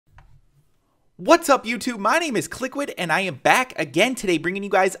What's up, YouTube? My name is Kliquid, and I am back again today bringing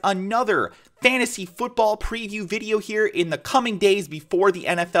you guys another fantasy football preview video here in the coming days before the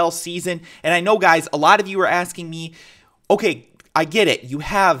NFL season. And I know, guys, a lot of you are asking me, okay, I get it. You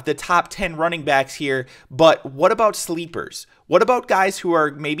have the top 10 running backs here, but what about sleepers? What about guys who are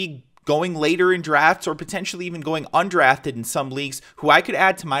maybe going later in drafts or potentially even going undrafted in some leagues who I could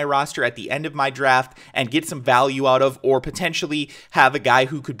add to my roster at the end of my draft and get some value out of, or potentially have a guy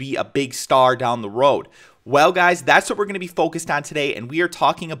who could be a big star down the road? Well, guys, that's what we're going to be focused on today, and we are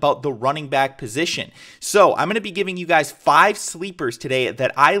talking about the running back position. So I'm going to be giving you guys 5 sleepers today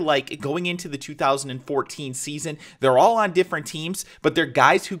that I like going into the 2014 season. They're all on different teams, but they're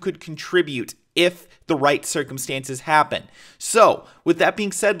guys who could contribute if the right circumstances happen. So with that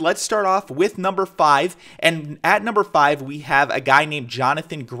being said, let's start off with number 5. And at number 5, we have a guy named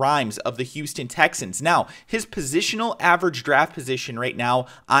Jonathan Grimes of the Houston Texans. Now, his positional average draft position right now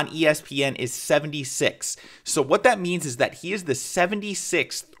on ESPN is 76. So what that means is that he is the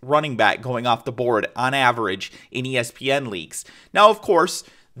 76th running back going off the board on average in ESPN leagues. Now, of course,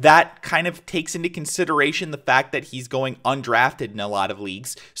 that kind of takes into consideration the fact that he's going undrafted in a lot of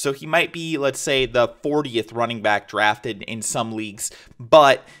leagues. So he might be, let's say, the 40th running back drafted in some leagues,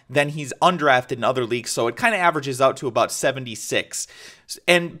 but then he's undrafted in other leagues. So it kind of averages out to about 76.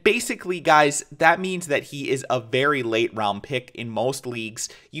 And basically, guys, that means that he is a very late round pick in most leagues.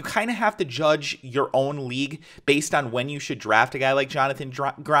 You kind of have to judge your own league based on when you should draft a guy like Jonathan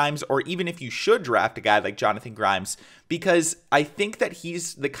Grimes, or even if you should draft a guy like Jonathan Grimes, because I think that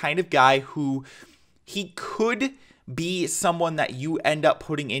he's the kind of guy who he could be someone that you end up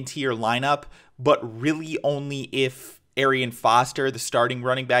putting into your lineup, but really only if Arian Foster, the starting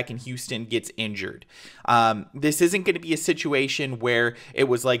running back in Houston, gets injured. This isn't going to be a situation where it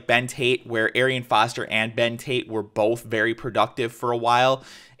was like Ben Tate, where Arian Foster and Ben Tate were both very productive for a while.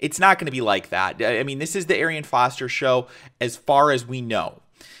 It's not going to be like that. I mean, this is the Arian Foster show as far as we know.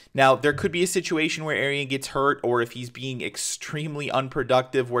 Now, there could be a situation where Arian gets hurt, or if he's being extremely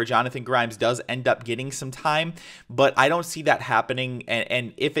unproductive where Jonathan Grimes does end up getting some time, but I don't see that happening,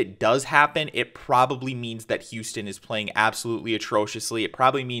 and if it does happen, it probably means that Houston is playing absolutely atrociously. It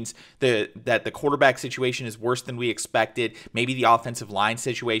probably means that the quarterback situation is worse than we expected. Maybe the offensive line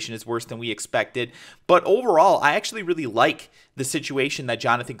situation is worse than we expected, but overall, I actually really like the situation that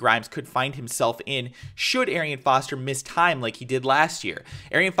Jonathan Grimes could find himself in should Arian Foster miss time like he did last year.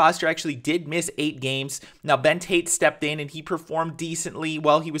 Arian Foster actually did miss 8 games. Now, Ben Tate stepped in and he performed decently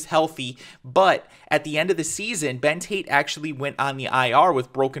while he was healthy, but at the end of the season, Ben Tate actually went on the IR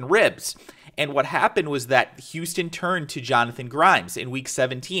with broken ribs. And what happened was that Houston turned to Jonathan Grimes in week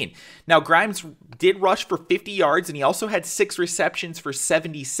 17. Now, Grimes did rush for 50 yards, and he also had 6 receptions for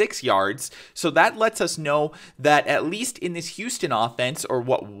 76 yards. So that lets us know that at least in this Houston offense, or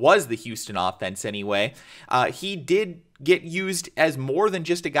what was the Houston offense anyway, he did get used as more than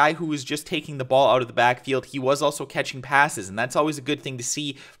just a guy who was just taking the ball out of the backfield. He was also catching passes, and that's always a good thing to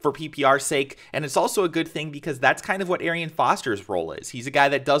see for PPR's sake. And it's also a good thing because that's kind of what Arian Foster's role is. He's a guy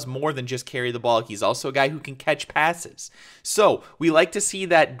that does more than just carry the ball. He's also a guy who can catch passes. So we like to see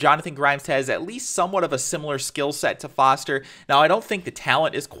that Jonathan Grimes has at least somewhat of a similar skill set to Foster. Now, I don't think the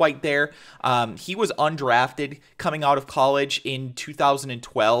talent is quite there. He was undrafted coming out of college in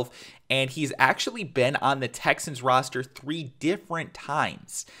 2012, and he's actually been on the Texans roster 3 different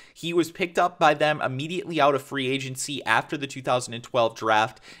times. He was picked up by them immediately out of free agency after the 2012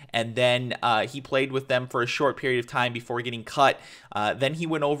 draft, and then he played with them for a short period of time before getting cut. Then he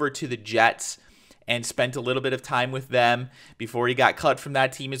went over to the Jets and spent a little bit of time with them before he got cut from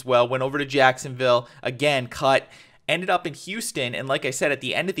that team as well. Went over to Jacksonville, again cut. Ended up in Houston, and like I said, at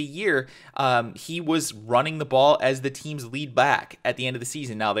the end of the year, he was running the ball as the team's lead back at the end of the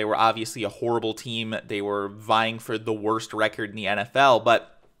season. Now, they were obviously a horrible team. They were vying for the worst record in the NFL,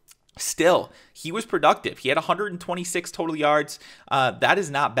 but still, he was productive. He had 126 total yards. That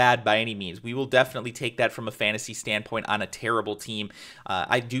is not bad by any means. We will definitely take that from a fantasy standpoint on a terrible team.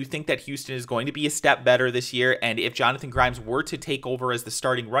 I do think that Houston is going to be a step better this year, and if Jonathan Grimes were to take over as the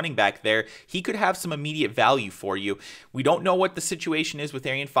starting running back there, he could have some immediate value for you. We don't know what the situation is with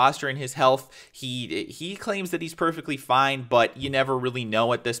Arian Foster and his health. He claims that he's perfectly fine, but you never really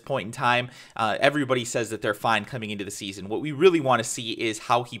know at this point in time. Everybody says that they're fine coming into the season. What we really want to see is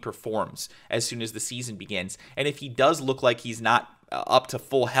how he performs as soon as the season begins. And if he does look like he's not up to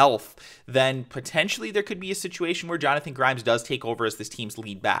full health, then potentially there could be a situation where Jonathan Grimes does take over as this team's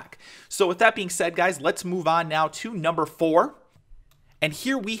lead back. So with that being said, guys, let's move on now to number 4. And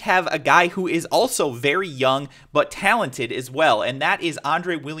here we have a guy who is also very young, but talented as well, and that is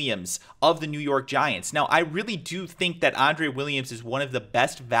Andre Williams of the New York Giants. Now, I really do think that Andre Williams is one of the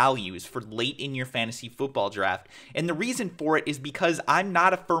best values for late in your fantasy football draft, and the reason for it is because I'm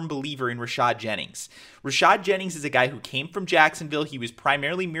not a firm believer in Rashad Jennings. Rashad Jennings is a guy who came from Jacksonville. He was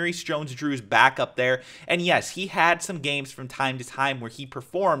primarily Maurice Jones-Drew's backup there, and yes, he had some games from time to time where he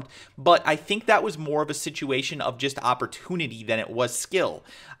performed, but I think that was more of a situation of just opportunity than it was skill.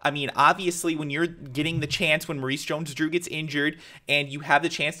 I mean, obviously, when you're getting the chance when Maurice Jones-Drew gets injured and you have the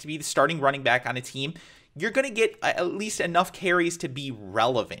chance to be the starting running back on a team, you're going to get at least enough carries to be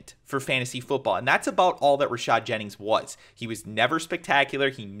relevant for fantasy football. And that's about all that Rashad Jennings was. He was never spectacular.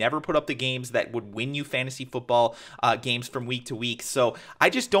 He never put up the games that would win you fantasy football games from week to week. So I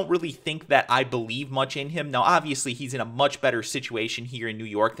just don't really think that I believe much in him. Now, obviously, he's in a much better situation here in New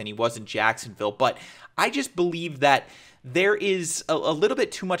York than he was in Jacksonville. But I just believe that there is a little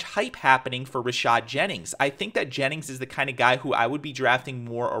bit too much hype happening for Rashad Jennings. I think that Jennings is the kind of guy who I would be drafting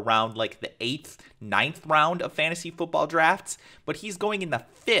more around like the 8th, 9th round of fantasy football drafts, but he's going in the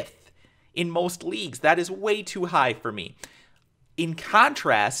 5th in most leagues. That is way too high for me. In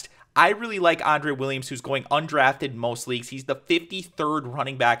contrast, I really like Andre Williams, who's going undrafted in most leagues. He's the 53rd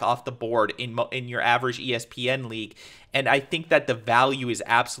running back off the board in your average ESPN league, and I think that the value is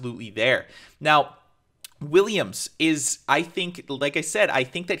absolutely there. Now, Williams is, I think, like I said, I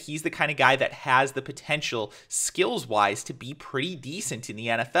think that he's the kind of guy that has the potential skills-wise to be pretty decent in the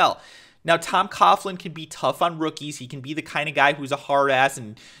NFL. Now, Tom Coughlin can be tough on rookies. He can be the kind of guy who's a hard ass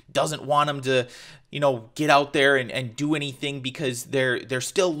and doesn't want them to, get out there and do anything because they're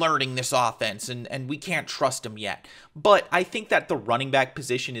still learning this offense and we can't trust them yet. But I think that the running back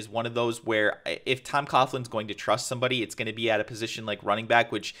position is one of those where if Tom Coughlin's going to trust somebody, it's going to be at a position like running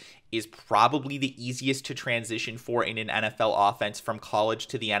back, which is probably the easiest to transition for in an NFL offense from college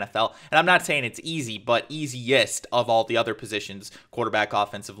to the NFL. And I'm not saying it's easy, but easiest of all the other positions. Quarterback,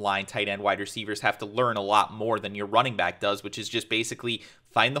 offensive line, tight end, wide receivers have to learn a lot more than your running back does, which is just basically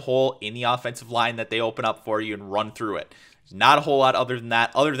find the hole in the offensive line that they open up for you and run through it. There's not a whole lot other than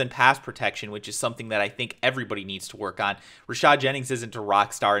that, other than pass protection, which is something that I think everybody needs to work on. Rashad Jennings isn't a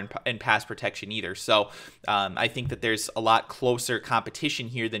rock star in pass protection either. So I think that there's a lot closer competition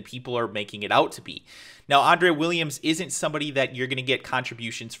here than people are making it out to be. Now, Andre Williams isn't somebody that you're going to get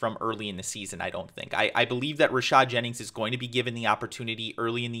contributions from early in the season, I don't think. I believe that Rashad Jennings is going to be given the opportunity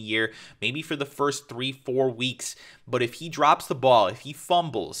early in the year, maybe for the first 3-4 weeks. But if he drops the ball, if he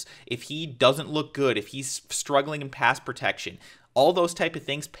fumbles, if he doesn't look good, if he's struggling in pass protection, all those type of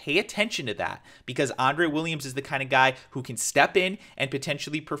things, pay attention to that because Andre Williams is the kind of guy who can step in and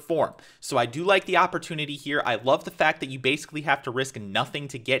potentially perform. So I do like the opportunity here. I love the fact that you basically have to risk nothing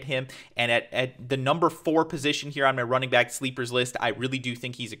to get him. And at the number 4 position here on my running back sleepers list, I really do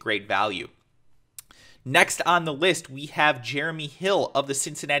think he's a great value. Next on the list, we have Jeremy Hill of the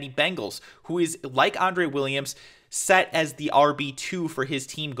Cincinnati Bengals, who is, like Andre Williams, set as the RB2 for his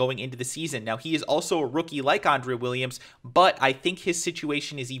team going into the season. Now, he is also a rookie like Andre Williams, but I think his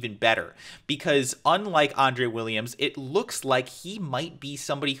situation is even better because unlike Andre Williams, it looks like he might be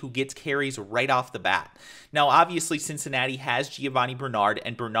somebody who gets carries right off the bat. Now, obviously, Cincinnati has Giovanni Bernard,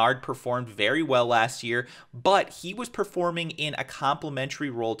 and Bernard performed very well last year, but he was performing in a complementary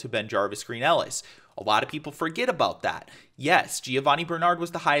role to BenJarvus Green-Ellis. A lot of people forget about that. Yes, Giovanni Bernard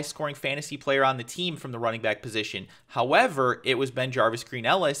was the highest scoring fantasy player on the team from the running back position. However, it was BenJarvus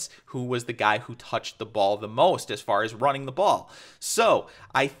Green-Ellis who was the guy who touched the ball the most as far as running the ball. So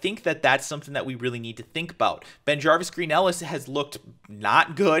I think that that's something that we really need to think about. BenJarvus Green-Ellis has looked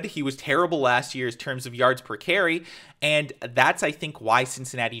not good. He was terrible last year in terms of yards per carry. And that's, I think, why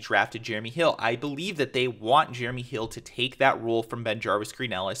Cincinnati drafted Jeremy Hill. I believe that they want Jeremy Hill to take that role from BenJarvus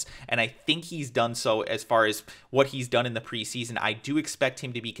Green-Ellis, and I think he's done so as far as what he's done in the preseason. I do expect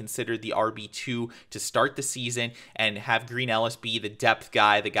him to be considered the RB2 to start the season and have Green-Ellis be the depth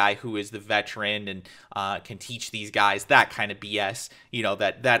guy, the guy who is the veteran and can teach these guys that kind of BS,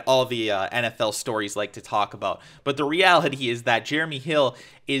 that all the NFL stories like to talk about. But the reality is that Jeremy Hill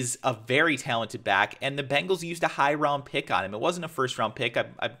is a very talented back, and the Bengals used a high-round pick on him. It wasn't a first-round pick.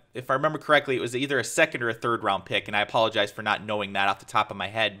 If I remember correctly, it was either a second or a third-round pick, and I apologize for not knowing that off the top of my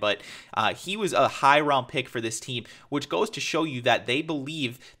head, but he was a high-round pick for this team, which goes to show you that they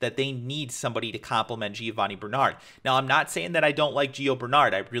believe that they need somebody to complement Giovanni Bernard. Now, I'm not saying that I don't like Gio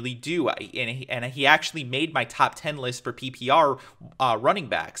Bernard. I really do, and he actually made my top 10 list for PPR running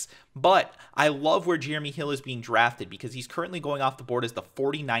backs, But I love where Jeremy Hill is being drafted because he's currently going off the board as the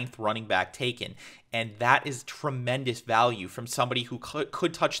 49th running back taken. And that is tremendous value from somebody who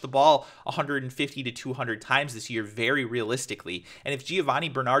could touch the ball 150 to 200 times this year, very realistically. And if Giovanni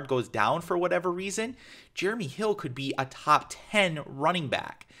Bernard goes down for whatever reason, Jeremy Hill could be a top 10 running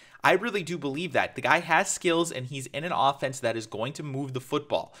back. I really do believe that. The guy has skills, and he's in an offense that is going to move the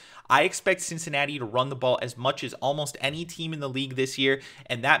football. I expect Cincinnati to run the ball as much as almost any team in the league this year,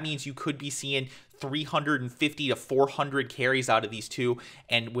 and that means you could be seeing 350 to 400 carries out of these two.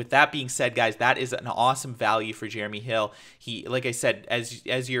 And with that being said, guys, that is an awesome value for Jeremy Hill. He, like I said,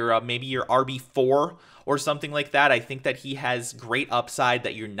 as your maybe your RB4 or something like that, I think that he has great upside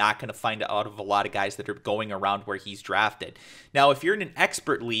that you're not going to find out of a lot of guys that are going around where he's drafted. Now, if you're in an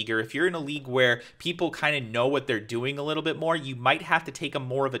expert league, or if you're in a league where people kind of know what they're doing a little bit more, you might have to take a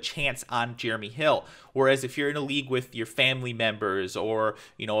more of a chance on Jeremy Hill. Whereas if you're in a league with your family members, or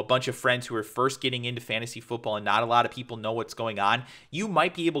a bunch of friends who are first getting into fantasy football and not a lot of people know what's going on, you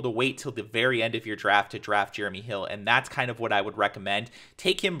might be able to wait till the very end of your draft to draft Jeremy Hill, and that's kind of what I would recommend.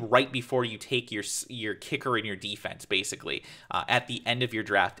 Take him right before you take your kicker in your defense, basically, at the end of your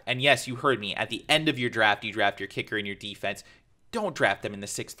draft. And yes, you heard me, at the end of your draft, you draft your kicker in your defense. Don't draft them in the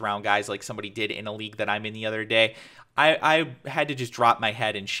 6th round, guys, like somebody did in a league that I'm in the other day. I had to just drop my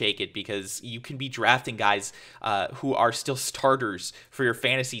head and shake it, because you can be drafting guys who are still starters for your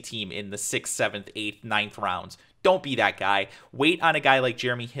fantasy team in the 6th, 7th, 8th, 9th rounds. Don't be that guy. Wait on a guy like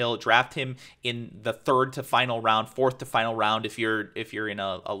Jeremy Hill. Draft him in the 3rd to final round, 4th to final round if you're in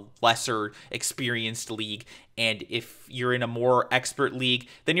a lesser experienced league. And if you're in a more expert league,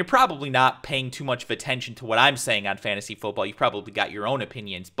 then you're probably not paying too much of attention to what I'm saying on fantasy football. You've probably got your own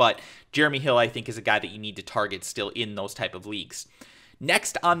opinions. But Jeremy Hill, I think, is a guy that you need to target still in those type of leagues.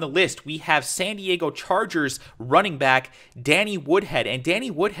 Next on the list, we have San Diego Chargers running back Danny Woodhead. And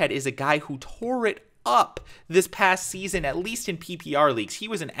Danny Woodhead is a guy who tore it up this past season, at least in PPR leagues. He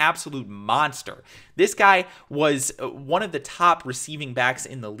was an absolute monster. This guy was one of the top receiving backs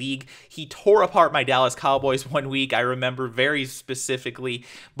in the league. He tore apart my Dallas Cowboys one week, I remember very specifically,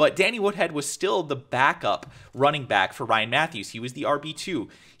 but Danny Woodhead was still the backup running back for Ryan Matthews. He was the RB2.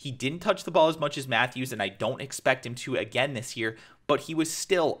 He didn't touch the ball as much as Matthews, and I don't expect him to again this year, but he was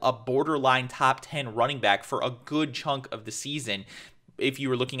still a borderline top 10 running back for a good chunk of the season if you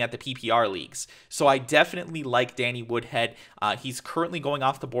were looking at the PPR leagues. So I definitely like Danny Woodhead. He's currently going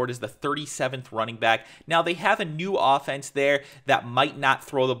off the board as the 37th running back. Now, they have a new offense there that might not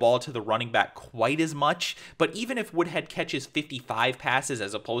throw the ball to the running back quite as much, but even if Woodhead catches 55 passes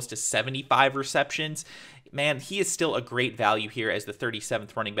as opposed to 75 receptions, man, he is still a great value here as the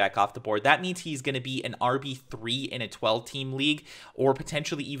 37th running back off the board. That means he's going to be an RB3 in a 12-team league, or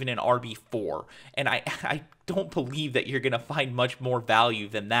potentially even an RB4. And I don't believe that you're going to find much more value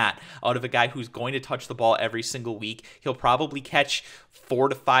than that out of a guy who's going to touch the ball every single week. He'll probably catch 4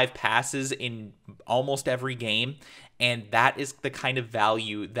 to 5 passes in almost every game. And that is the kind of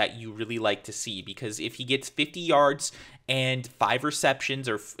value that you really like to see, because if he gets 50 yards and 5 receptions,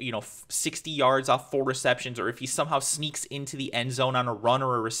 or 60 yards off 4 receptions, or if he somehow sneaks into the end zone on a run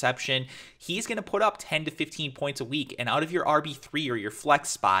or a reception, he's going to put up 10 to 15 points a week. And out of your RB3 or your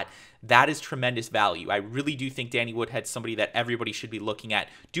flex spot, that is tremendous value. I really do think Danny Woodhead's somebody that everybody should be looking at.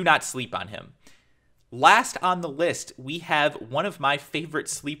 Do not sleep on him. Last on the list, we have one of my favorite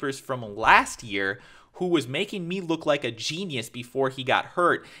sleepers from last year, who was making me look like a genius before he got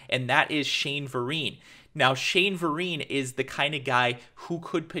hurt, and that is Shane Vereen. Now, Shane Vereen is the kind of guy who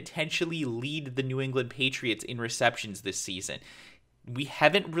could potentially lead the New England Patriots in receptions this season. We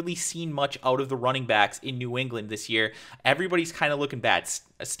haven't really seen much out of the running backs in New England this year. Everybody's kind of looking bad.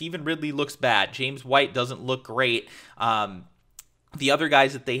 Stephen Ridley looks bad. James White doesn't look great. The other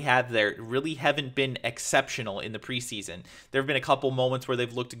guys that they have there really haven't been exceptional in the preseason. There have been a couple moments where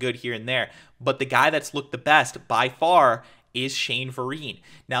they've looked good here and there, but the guy that's looked the best by far is Shane Vereen.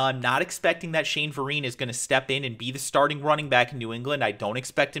 Now, I'm not expecting that Shane Vereen is going to step in and be the starting running back in New England. I don't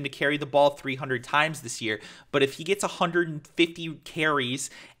expect him to carry the ball 300 times this year, but if he gets 150 carries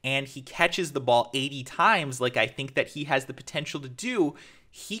and he catches the ball 80 times, like I think that he has the potential to do,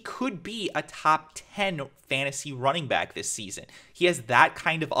 he could be a top 10 fantasy running back this season. He has that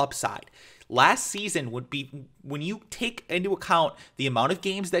kind of upside. Last season would be, when you take into account the amount of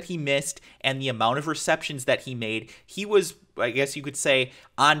games that he missed and the amount of receptions that he made, he was, I guess you could say,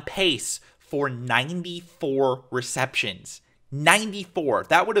 on pace for 94 receptions. 94.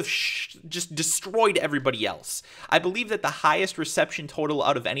 That would have just destroyed everybody else. I believe that the highest reception total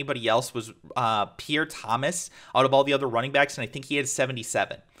out of anybody else was Pierre Thomas out of all the other running backs, and I think he had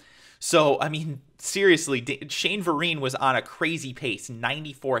 77. So, I mean, seriously, Shane Vereen was on a crazy pace,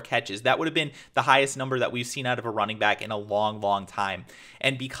 94 catches. That would have been the highest number that we've seen out of a running back in a long, long time.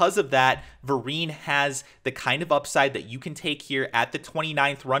 And because of that, Vereen has the kind of upside that you can take here at the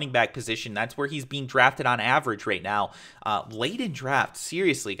 29th running back position. That's where he's being drafted on average right now. Late in draft,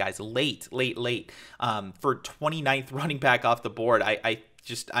 seriously, guys, late. For 29th running back off the board,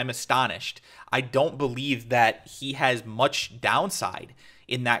 I'm astonished. I don't believe that he has much downside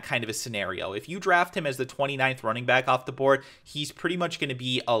in that kind of a scenario. If you draft him as the 29th running back off the board, he's pretty much going to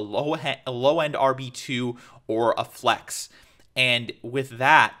be a low-end RB2 or a flex. And with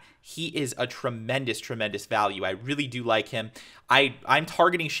that, he is a tremendous value. I really do like him. I'm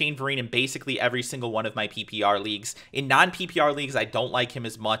targeting Shane Vereen in basically every single one of my PPR leagues. In non-PPR leagues, I don't like him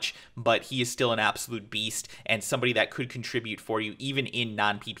as much, but he is still an absolute beast and somebody that could contribute for you even in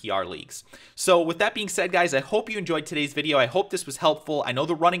non-PPR leagues. So with that being said, guys, I hope you enjoyed today's video. I hope this was helpful. I know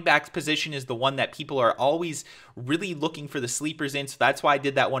the running back position is the one that people are always really looking for the sleepers in, so that's why I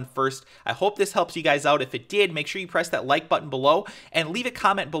did that one first. I hope this helps you guys out. If it did, make sure you press that like button below and leave a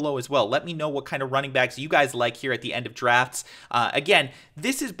comment below as well. Let me know what kind of running backs you guys like here at the end of drafts. Again,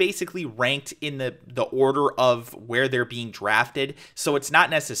 this is basically ranked in the order of where they're being drafted, so it's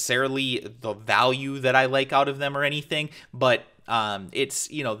not necessarily the value that I like out of them or anything, but it's,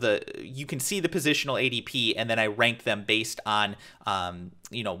 you know, you can see the positional ADP, and then I rank them based on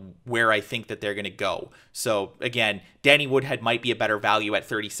you know, where I think that they're going to go. So again, Danny Woodhead might be a better value at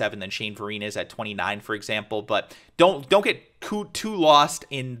 37 than Shane Vereen is at 29, for example, but don't get too lost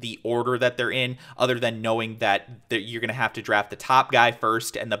in the order that they're in, other than knowing that you're going to have to draft the top guy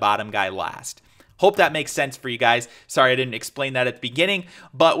first and the bottom guy last. Hope that makes sense for you guys. Sorry I didn't explain that at the beginning,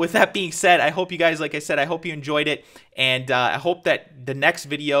 but with that being said, I hope you guys, like I said, I hope you enjoyed it, and I hope that the next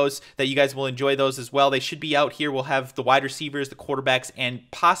videos that you guys will enjoy those as well. They should be out here. We'll have the wide receivers, the quarterbacks, and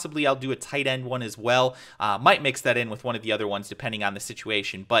possibly I'll do a tight end one as well. Might mix that in with one of the other ones depending on the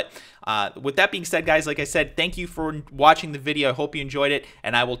situation. But with that being said, guys, like I said, thank you for watching the video. I hope you enjoyed it,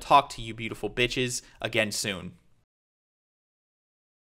 and I will talk to you beautiful bitches again soon.